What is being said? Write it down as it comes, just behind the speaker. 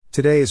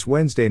Today is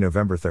Wednesday,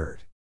 November 3rd.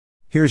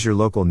 Here's your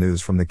local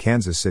news from the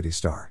Kansas City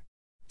Star.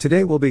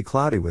 Today will be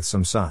cloudy with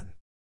some sun.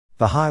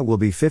 The high will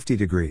be 50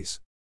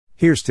 degrees.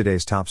 Here's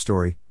today's top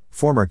story.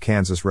 Former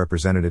Kansas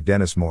Representative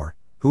Dennis Moore,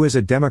 who as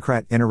a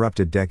Democrat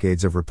interrupted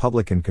decades of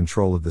Republican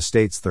control of the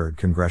state's 3rd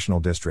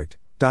congressional district,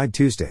 died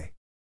Tuesday.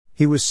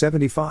 He was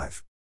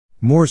 75.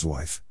 Moore's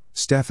wife,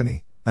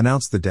 Stephanie,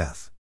 announced the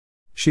death.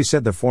 She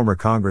said the former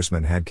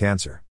congressman had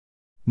cancer.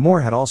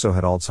 Moore had also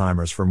had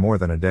Alzheimer's for more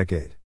than a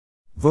decade.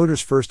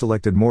 Voters first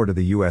elected Moore to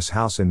the U.S.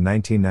 House in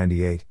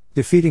 1998,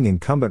 defeating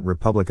incumbent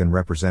Republican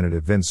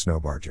Representative Vince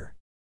Snowbarger.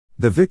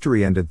 The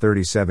victory ended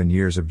 37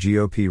 years of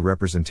GOP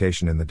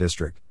representation in the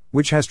district,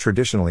 which has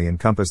traditionally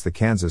encompassed the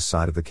Kansas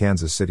side of the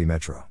Kansas City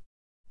metro.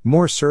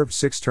 Moore served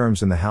 6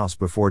 terms in the House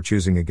before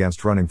choosing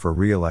against running for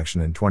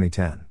re-election in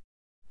 2010.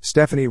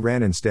 Stephanie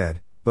ran instead,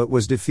 but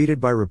was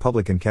defeated by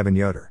Republican Kevin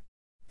Yoder.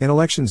 In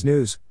elections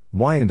news,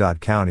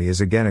 Wyandotte County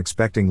is again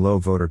expecting low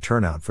voter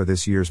turnout for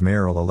this year's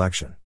mayoral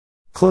election.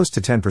 Close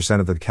to 10%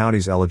 of the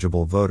county's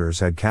eligible voters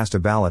had cast a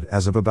ballot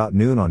as of about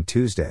noon on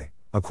Tuesday,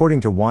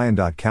 according to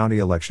Wyandotte County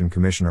Election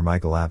Commissioner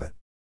Michael Abbott.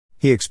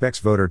 He expects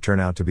voter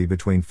turnout to be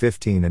between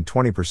 15 and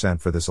 20%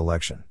 for this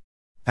election.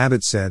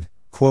 Abbott said,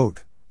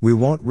 quote, "We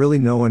won't really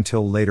know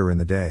until later in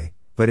the day,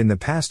 but in the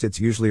past it's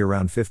usually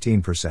around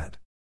 15%.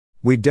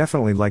 We'd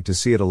definitely like to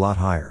see it a lot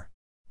higher."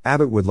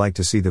 Abbott would like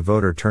to see the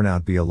voter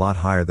turnout be a lot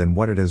higher than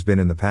what it has been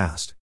in the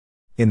past.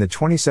 In the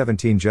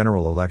 2017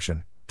 general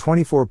election,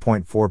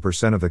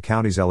 24.4% of the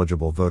county's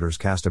eligible voters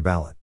cast a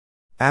ballot.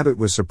 Abbott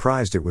was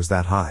surprised it was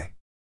that high.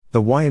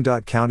 The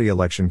Wyandotte County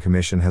Election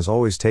Commission has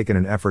always taken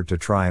an effort to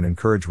try and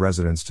encourage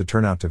residents to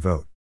turn out to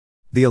vote.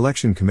 The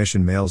Election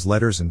Commission mails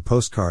letters and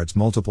postcards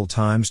multiple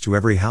times to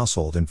every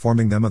household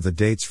informing them of the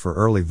dates for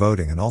early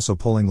voting and also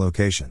polling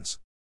locations.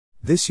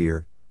 This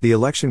year, the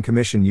Election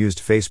Commission used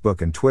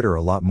Facebook and Twitter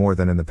a lot more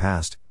than in the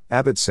past,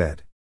 Abbott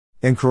said.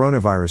 In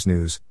coronavirus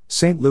news,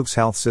 St. Luke's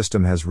health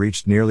system has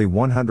reached nearly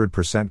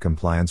 100%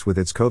 compliance with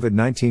its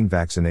COVID-19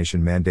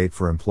 vaccination mandate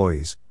for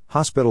employees,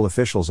 hospital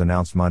officials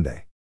announced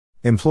Monday.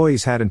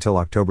 Employees had until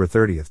October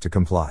 30th to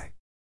comply.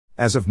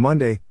 As of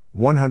Monday,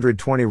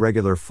 120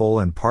 regular full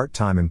and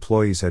part-time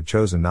employees had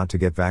chosen not to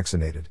get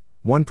vaccinated,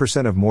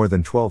 1% of more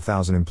than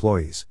 12,000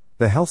 employees,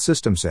 the health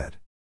system said.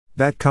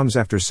 That comes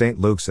after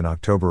St. Luke's in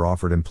October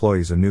offered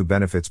employees a new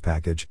benefits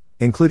package,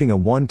 including a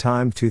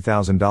one-time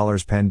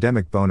 $2,000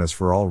 pandemic bonus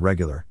for all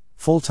regular,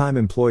 full-time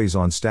employees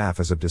on staff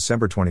as of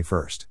December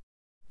 21st.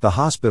 The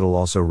hospital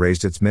also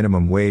raised its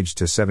minimum wage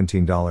to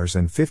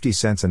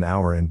 $17.50 an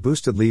hour and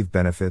boosted leave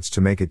benefits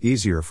to make it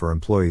easier for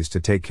employees to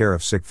take care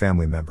of sick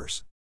family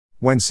members.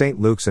 When St.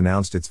 Luke's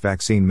announced its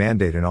vaccine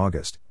mandate in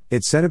August,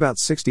 it said about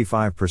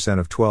 65%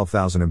 of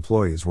 12,000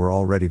 employees were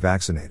already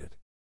vaccinated.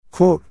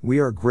 Quote, "We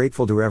are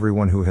grateful to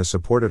everyone who has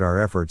supported our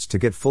efforts to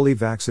get fully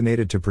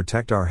vaccinated to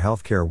protect our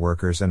healthcare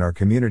workers and our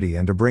community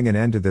and to bring an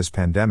end to this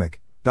pandemic,"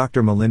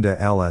 Dr. Melinda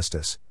L.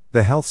 Estes,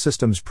 the health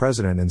system's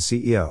president and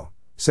CEO,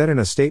 said in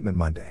a statement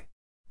Monday.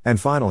 And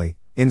finally,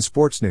 in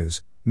sports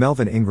news,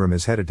 Melvin Ingram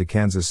is headed to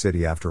Kansas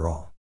City after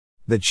all.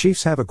 The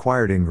Chiefs have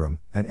acquired Ingram,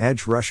 an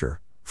edge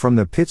rusher, from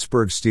the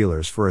Pittsburgh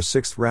Steelers for a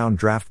 6th-round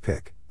draft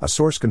pick, a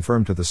source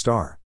confirmed to the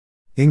Star.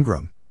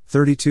 Ingram,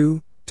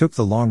 32, took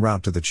the long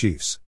route to the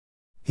Chiefs.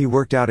 He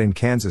worked out in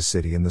Kansas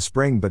City in the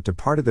spring but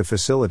departed the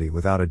facility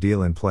without a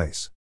deal in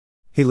place.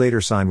 He later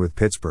signed with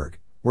Pittsburgh,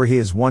 where he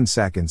has 1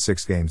 sack in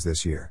 6 games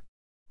this year.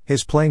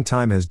 His playing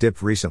time has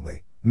dipped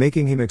recently,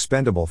 making him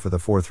expendable for the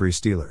 4-3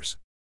 Steelers.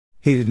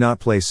 He did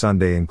not play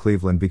Sunday in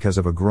Cleveland because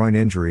of a groin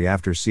injury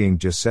after seeing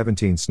just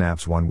 17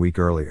 snaps 1 week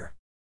earlier.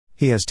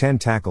 He has 10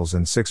 tackles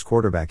and 6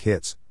 quarterback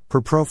hits,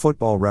 per Pro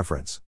Football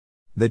Reference.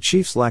 The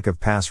Chiefs' lack of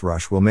pass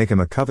rush will make him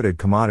a coveted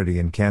commodity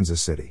in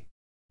Kansas City.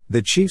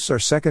 The Chiefs are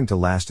second to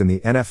last in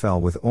the NFL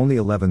with only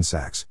 11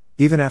 sacks,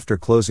 even after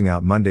closing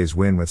out Monday's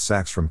win with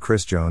sacks from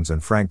Chris Jones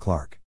and Frank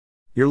Clark.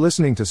 You're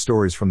listening to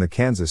stories from the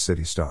Kansas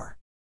City Star.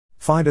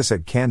 Find us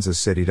at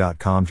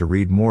kansascity.com to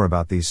read more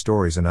about these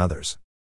stories and others.